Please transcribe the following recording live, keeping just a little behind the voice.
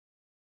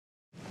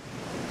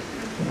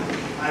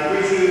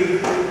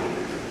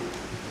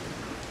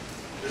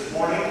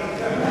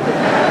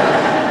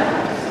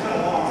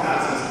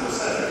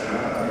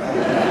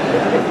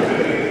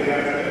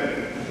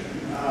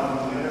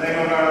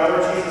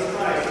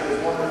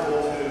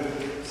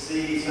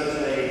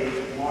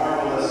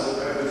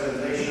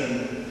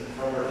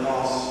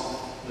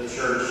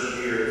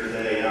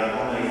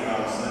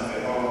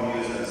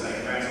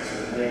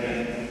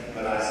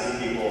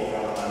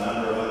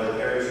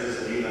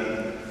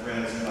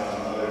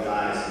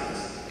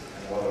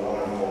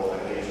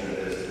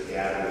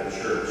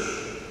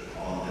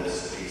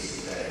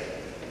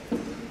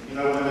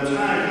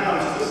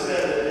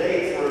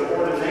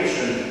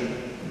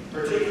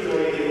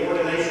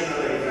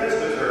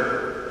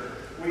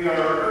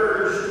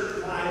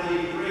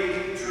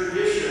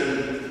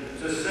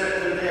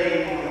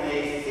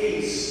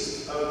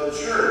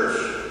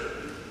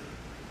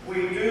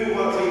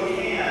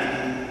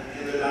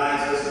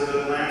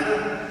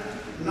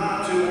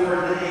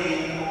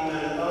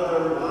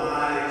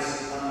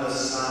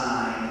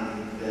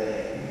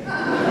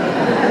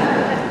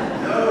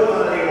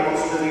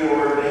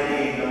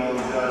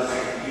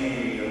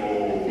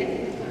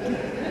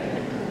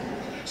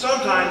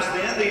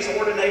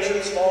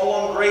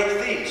on great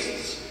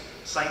feasts.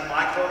 St.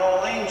 Michael and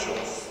All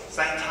Angels,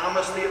 St.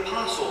 Thomas the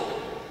Apostle,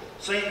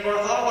 St.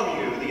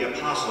 Bartholomew the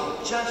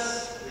Apostle,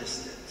 just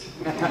missed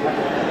it.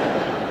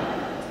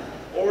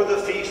 Or the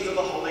Feast of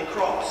the Holy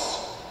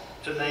Cross,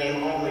 to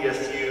name only a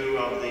few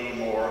of the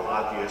more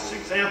obvious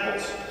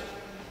examples.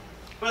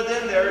 But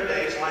then there are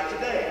days like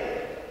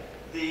today,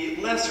 the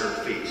lesser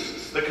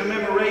feasts, the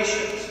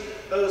commemorations,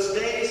 those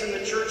days in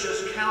the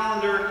church's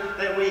calendar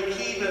that we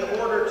keep in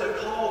order to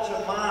call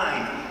to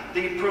mind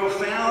the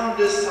profound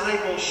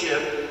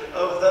discipleship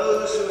of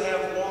those who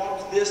have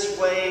walked this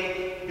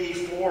way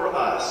before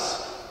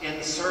us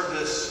in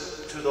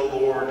service to the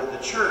Lord of the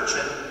church.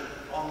 And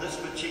on this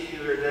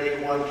particular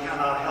day, one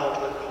cannot help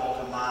but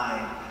call to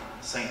mind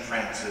St.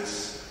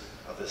 Francis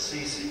of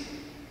Assisi.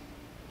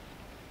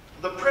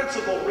 The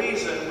principal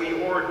reason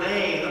we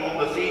ordain on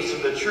the feast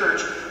of the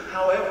church,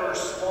 however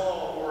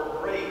small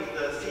or great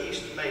the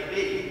feast may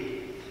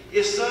be,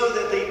 is so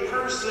that the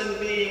person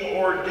being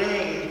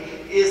ordained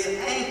is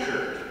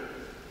anchored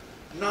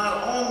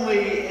not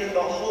only in the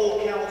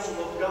whole counsel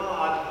of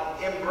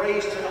God,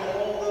 embraced in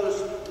all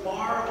those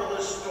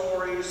marvelous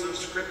stories of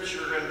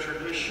Scripture and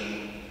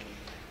tradition,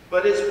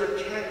 but is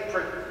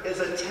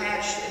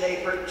attached in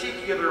a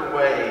particular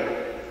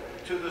way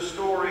to the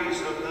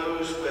stories of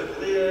those who have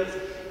lived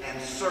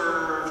and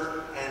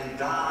served and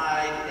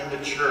died in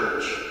the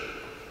church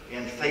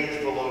in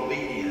faithful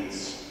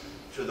obedience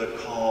to the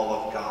call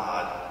of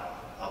God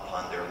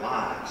upon their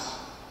lives.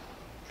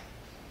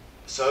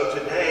 So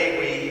today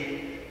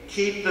we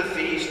keep the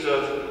feast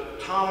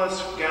of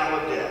Thomas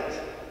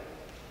Gallaudet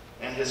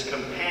and his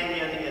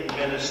companion in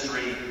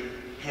ministry,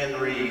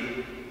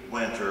 Henry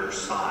Winter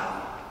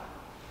Sile.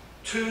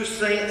 Two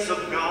saints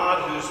of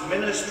God whose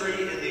ministry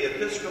in the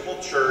Episcopal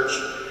Church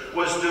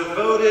was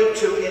devoted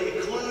to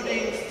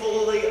including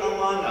fully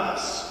among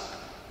us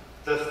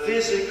the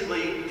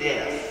physically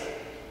deaf,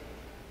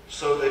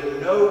 so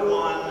that no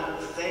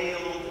one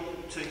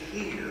failed to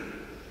hear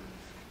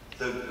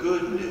the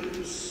good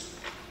news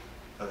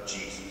of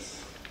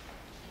Jesus.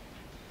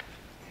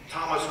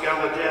 Thomas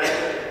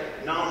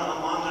Gallaudet, known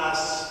among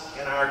us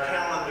in our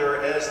calendar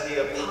as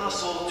the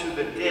Apostle to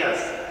the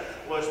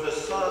Deaf, was the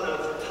son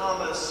of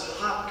Thomas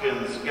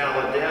Hopkins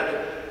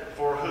Gallaudet,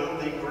 for whom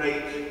the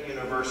great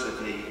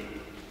university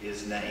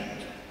is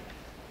named.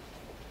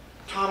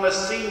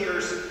 Thomas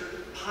Sr.'s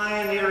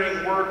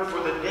pioneering work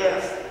for the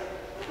deaf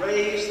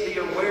raised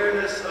the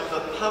awareness of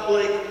the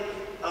public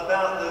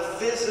about the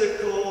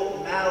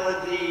physical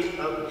malady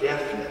of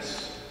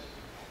deafness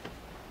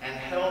and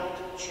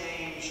helped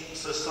change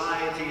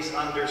society's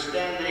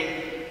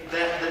understanding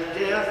that the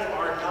deaf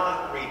are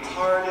not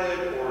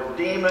retarded or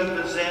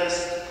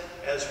demon-possessed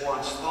as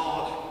once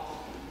thought,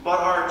 but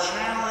are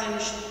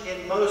challenged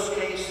in most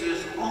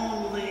cases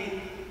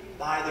only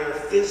by their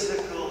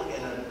physical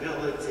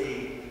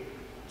inability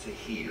to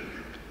hear.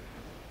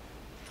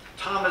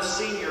 Thomas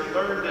Sr.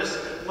 learned this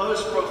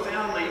most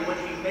profoundly when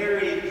he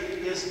married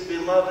his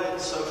beloved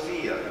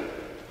Sophia,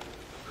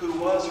 who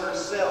was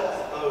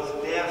herself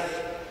both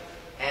deaf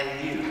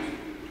and mute.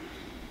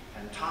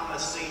 And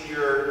Thomas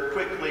Sr.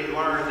 quickly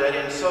learned that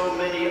in so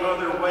many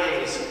other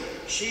ways,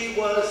 she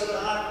was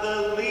not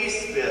the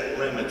least bit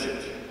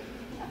limited,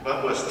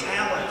 but was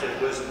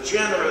talented, was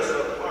generous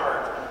of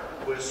heart,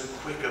 was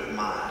quick of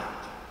mind.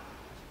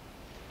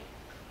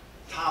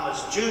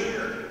 Thomas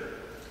Jr.,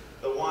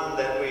 the one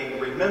that we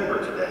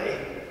remember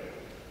today,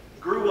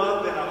 grew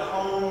up in a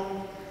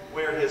home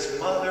where his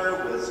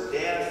mother was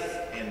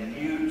deaf and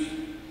mute,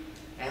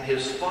 and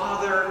his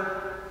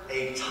father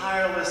a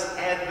tireless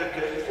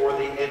advocate for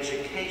the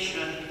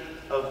education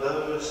of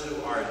those who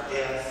are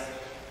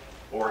deaf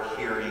or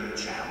hearing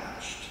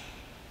challenged.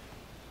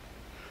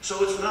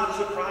 So it's not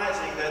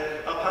surprising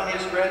that upon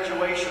his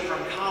graduation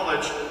from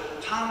college,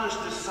 Thomas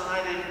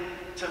decided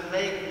to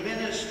make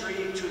ministry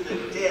to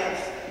the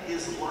deaf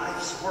his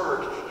life's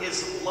work,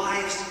 his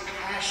life's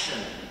passion.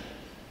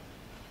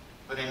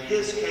 But in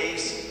his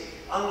case,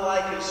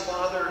 unlike his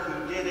father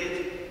who did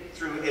it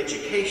through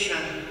education,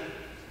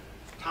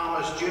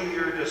 Thomas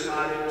Jr.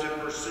 decided to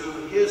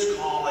pursue his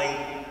calling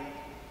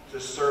to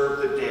serve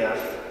the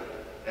deaf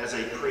as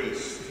a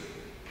priest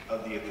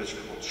of the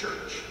Episcopal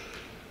Church.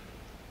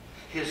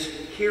 His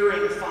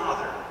hearing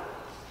father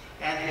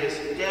and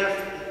his deaf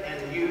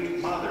and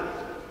mute mother,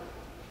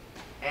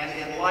 and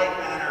in like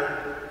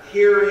manner,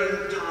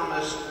 hearing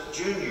Thomas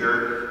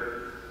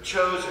Jr.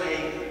 chose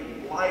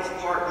a life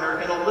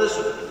partner in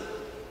Elizabeth,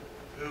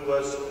 who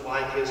was,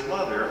 like his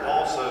mother,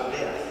 also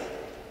deaf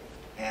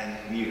and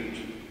mute.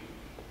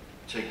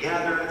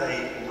 Together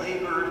they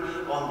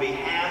labored on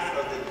behalf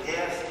of the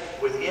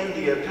deaf within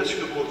the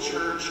Episcopal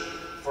Church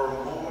for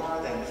more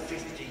than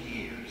 50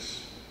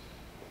 years.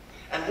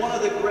 And one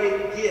of the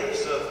great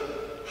gifts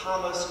of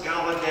Thomas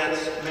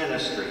Gallaudet's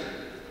ministry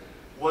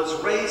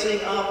was raising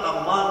up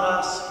among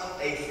us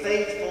a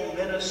faithful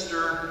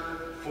minister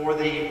for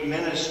the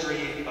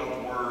ministry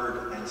of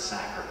Word and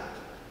Sacrament.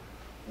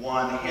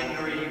 One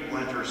Henry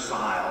Winter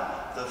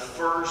Sile, the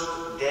first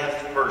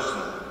deaf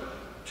person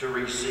to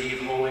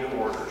receive holy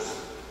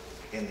orders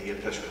in the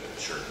Episcopal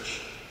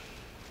Church.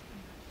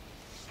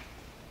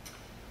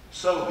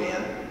 So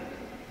Ben,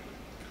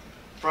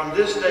 from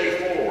this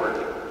day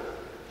forward,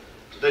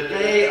 the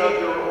day of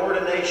your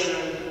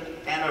ordination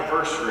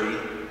anniversary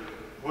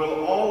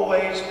will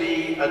always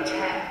be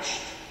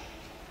attached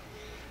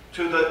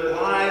to the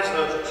lives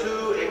of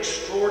two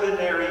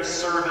extraordinary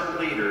servant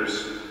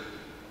leaders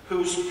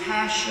whose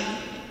passion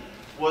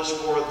was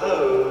for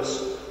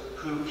those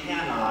who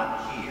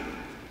cannot hear.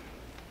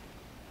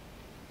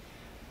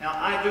 Now,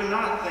 I do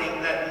not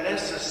think that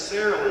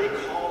necessarily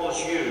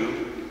calls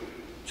you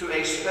to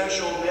a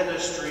special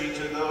ministry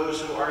to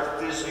those who are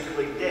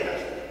physically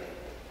deaf.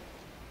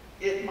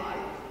 It might.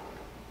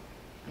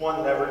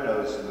 One never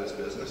knows in this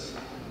business.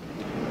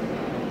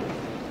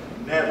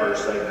 Never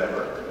say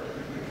never.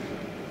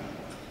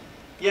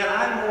 Yet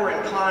I'm more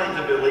inclined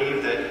to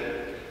believe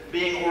that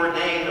being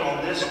ordained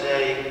on this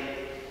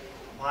day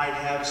might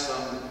have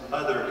some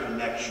other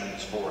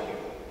connections for you.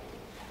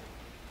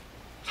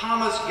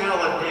 Thomas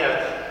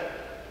Gallaudet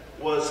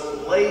was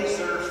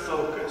laser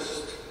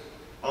focused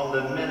on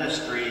the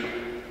ministry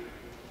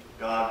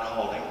God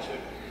called him to.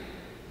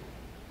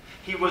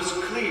 He was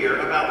clear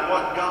about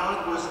what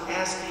God was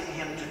asking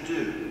him to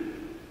do.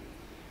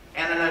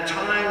 And in a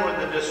time when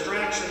the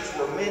distractions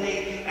were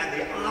many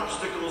and the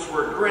obstacles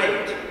were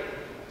great,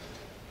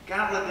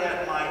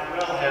 Gallaudet might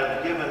well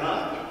have given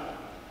up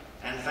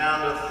and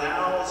found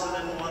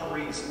 1,001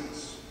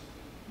 reasons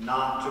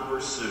not to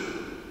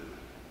pursue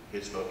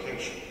his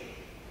vocation.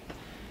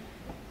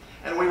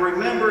 And we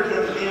remember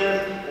him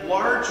then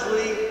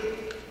largely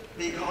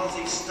because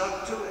he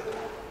stuck to it,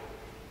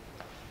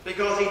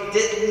 because he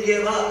didn't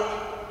give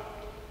up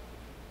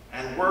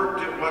and worked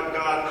at what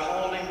God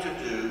called him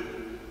to do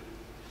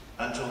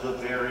until the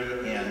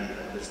very end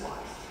of his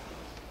life.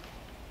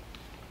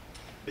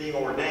 Being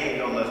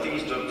ordained on the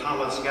feast of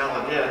Thomas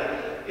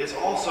Gallaudet is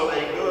also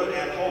a good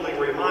and holy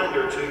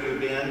reminder to you,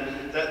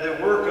 then, that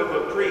the work of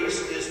a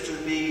priest is to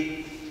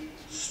be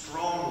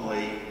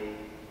strongly,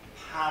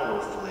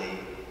 powerfully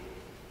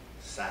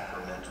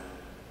sacramental.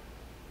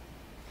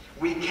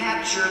 We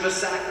capture the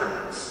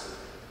sacraments,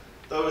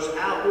 those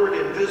outward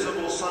and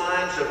visible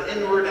signs of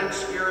inward and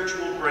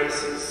spiritual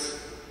graces,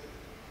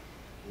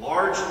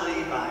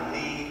 largely by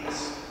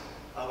means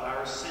of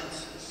our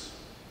senses.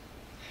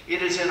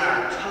 It is in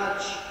our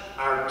touch,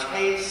 our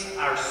taste,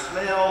 our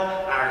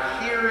smell,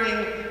 our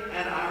hearing,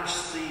 and our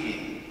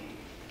seeing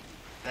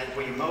that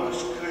we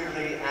most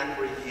clearly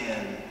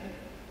apprehend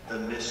the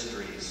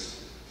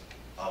mysteries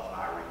of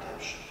our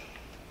redemption.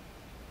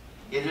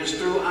 It is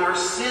through our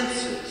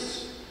senses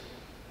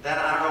that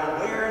our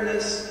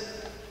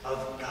awareness of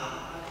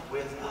God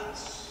with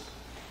us,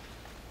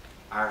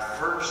 our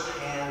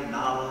first-hand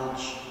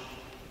knowledge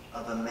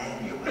of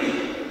Emmanuel,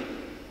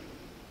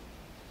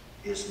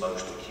 is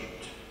most acute.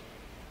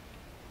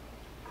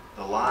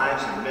 The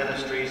lives and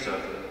ministries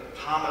of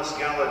Thomas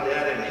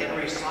Gallaudet and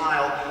Henry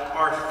Sile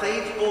are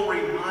faithful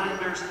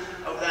reminders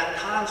of that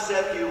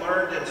concept you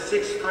learned in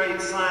 6th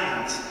grade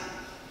science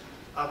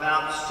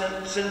about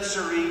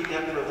sensory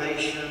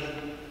deprivation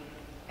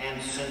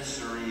and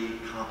sensory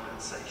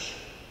compensation.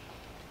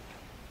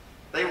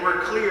 They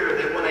were clear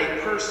that when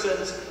a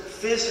person's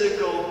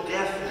physical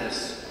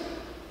deafness,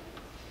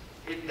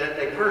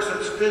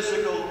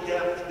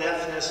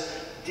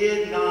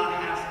 did not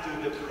have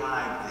to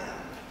deprive them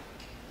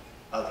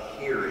of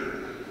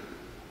hearing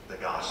the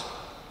gospel,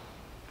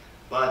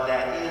 but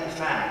that in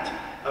fact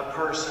a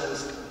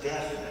person's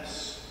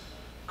deafness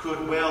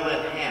could well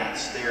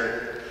enhance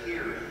their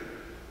hearing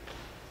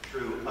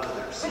through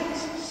other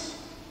senses.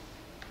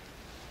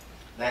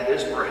 That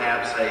is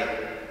perhaps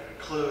a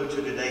clue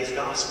to today's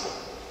gospel.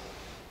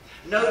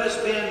 Notice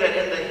then that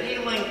in the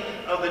healing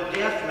of the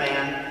deaf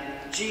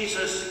man,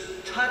 Jesus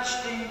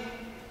touched him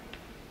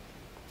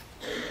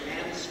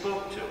and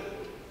spoke to him.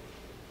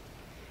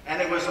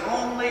 And it was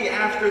only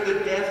after the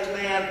deaf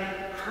man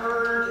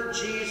heard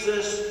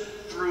Jesus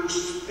through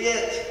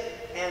spit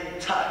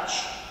and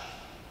touch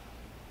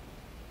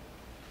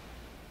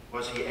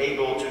was he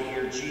able to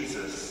hear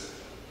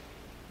Jesus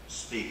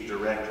speak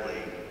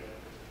directly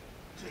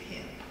to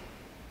him.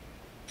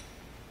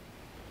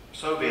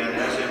 So then,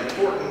 as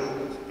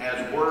important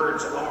as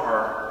words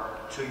are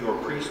to your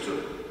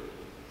priesthood,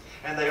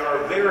 and they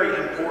are very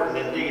important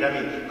indeed.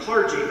 I mean,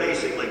 clergy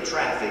basically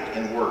traffic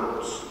in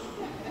words.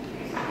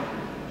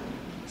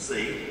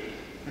 See?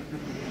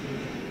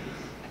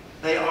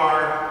 They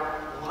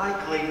are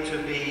likely to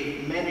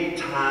be many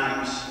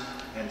times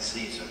and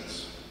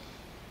seasons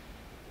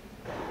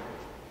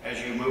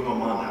as you move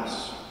among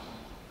us,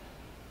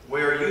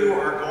 where you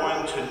are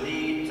going to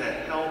need to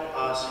help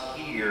us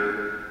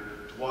hear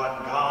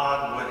what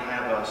God would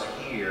have us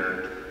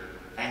hear,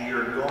 and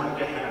you're going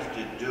to have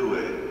to do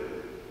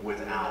it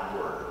without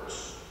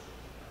words.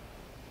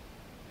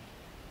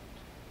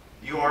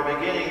 You are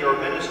beginning your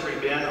ministry,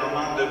 Ben,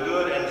 among the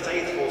good and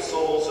faithful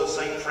souls of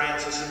St.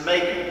 Francis of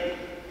Macon,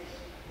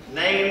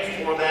 named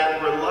for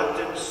that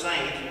reluctant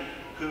saint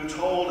who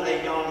told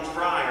a young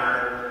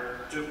friar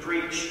to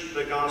preach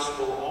the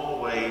gospel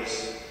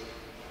always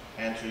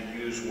and to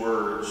use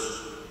words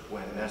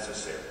when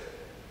necessary.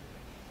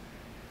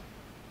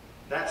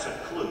 That's a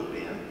clue,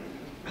 Ben.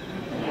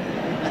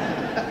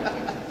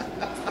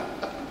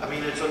 I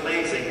mean, it's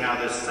amazing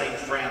how this St.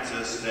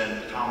 Francis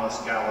and Thomas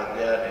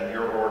Gallaudet and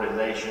your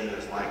ordination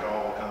is like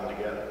all come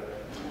together.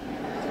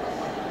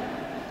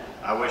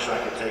 I wish I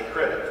could take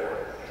credit for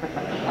it.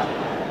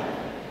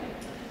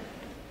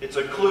 It's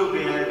a clue,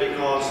 Ben,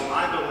 because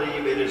I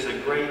believe it is a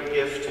great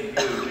gift to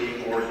you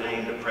being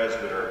ordained a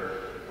presbyter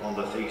on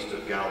the Feast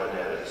of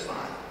Gallaudet and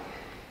Simon.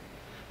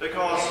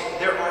 Because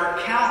there are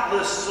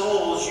countless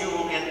souls you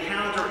will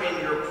encounter in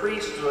your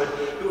priesthood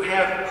who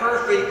have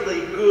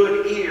perfectly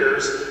good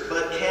ears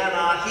but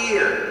cannot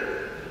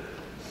hear.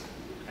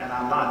 And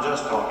I'm not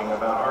just talking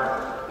about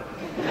Arthur.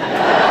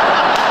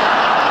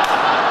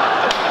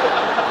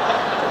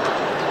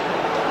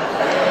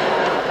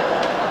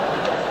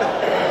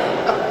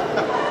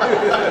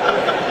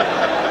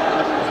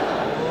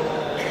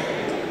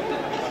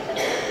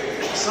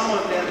 Some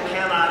of them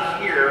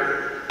cannot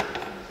hear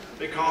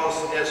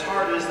because, as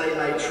hard as they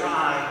may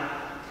try,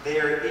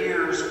 their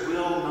ears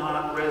will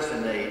not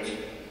resonate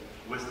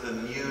with the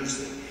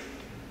music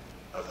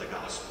of the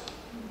gospel.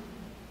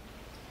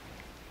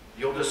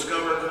 You'll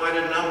discover quite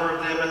a number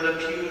of them in the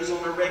pews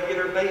on a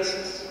regular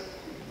basis,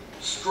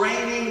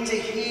 straining to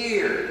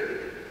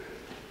hear,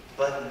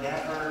 but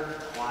never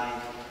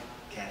quite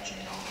catching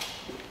on.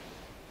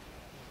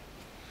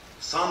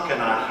 Some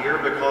cannot hear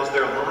because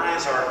their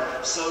lives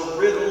are so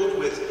riddled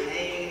with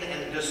pain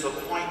and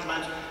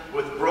disappointment,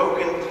 with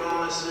broken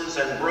promises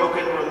and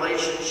broken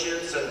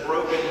relationships and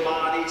broken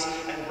bodies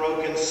and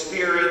broken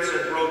spirits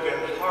and broken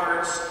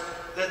hearts,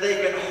 that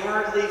they can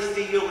hardly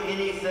feel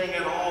anything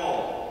at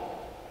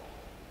all.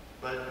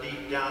 But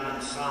deep down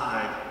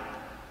inside,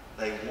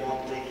 they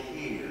want to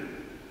hear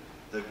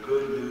the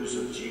good news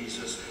of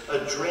Jesus,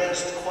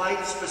 addressed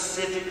quite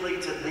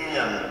specifically to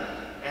them,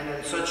 and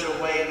in such a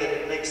way that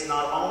it makes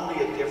not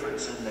only a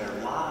difference in their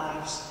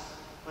lives,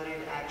 but it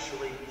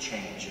actually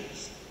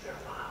changes their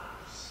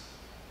lives.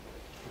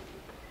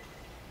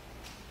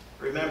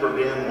 Remember,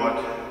 Ben,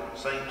 what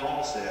St.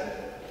 Paul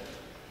said.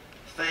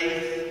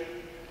 Faith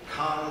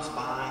comes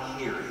by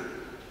hearing,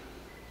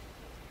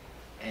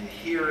 and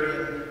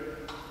hearing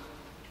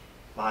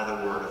by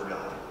the Word of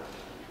God.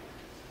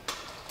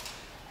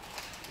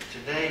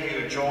 Today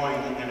you join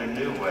in a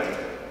new way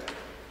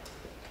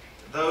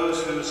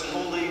those whose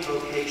holy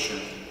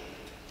vocation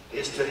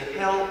is to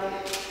help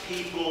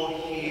people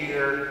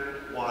hear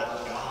what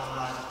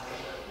God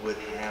would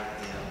have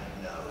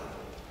them know.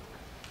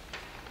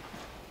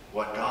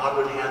 What God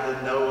would have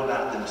them know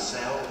about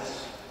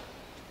themselves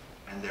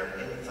and their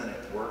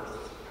infinite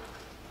worth.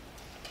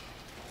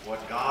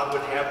 What God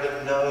would have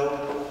them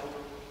know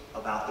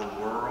about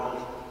the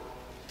world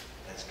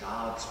as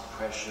God's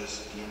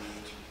precious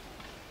gift.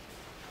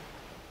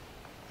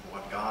 And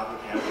what God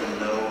would have them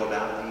know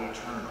about the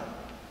eternal,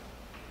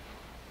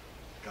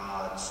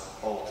 God's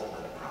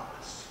ultimate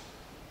promise.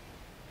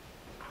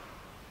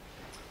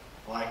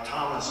 Like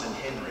Thomas and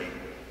Henry,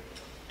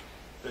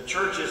 the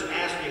church is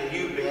asking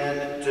you,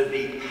 Ben, to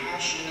be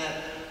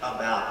passionate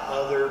about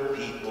other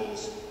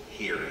people's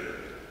hearing.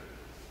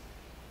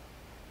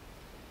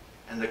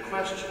 And the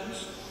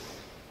questions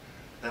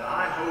that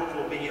I hope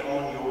will be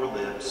on your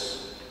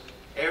lips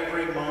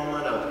every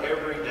moment of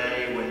every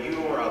day when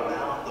you are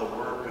about the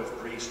work of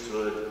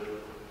priesthood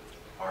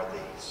are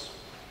these.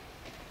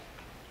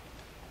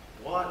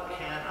 What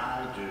can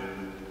I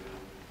do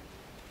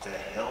to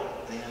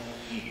help them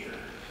hear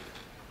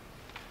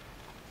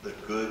the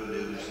good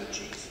news of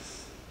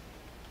Jesus?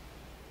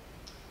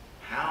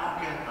 How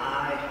can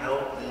I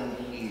help them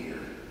hear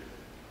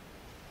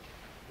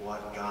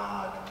what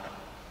God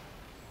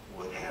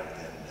would have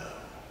them know?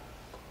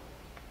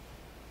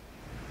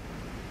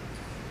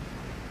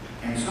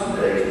 And some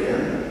days,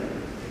 then,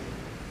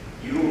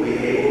 you will be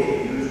able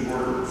to use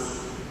words.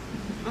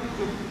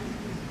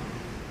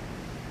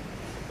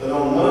 But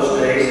on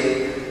most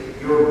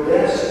days, your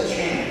best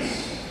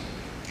chance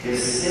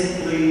is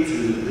simply to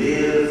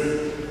live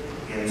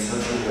in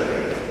such a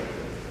way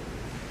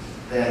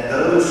that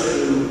those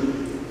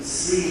who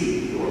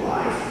see your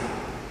life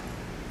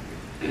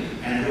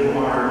and who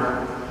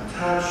are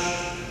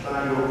touched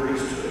by your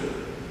priesthood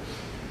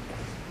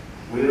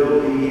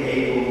will be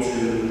able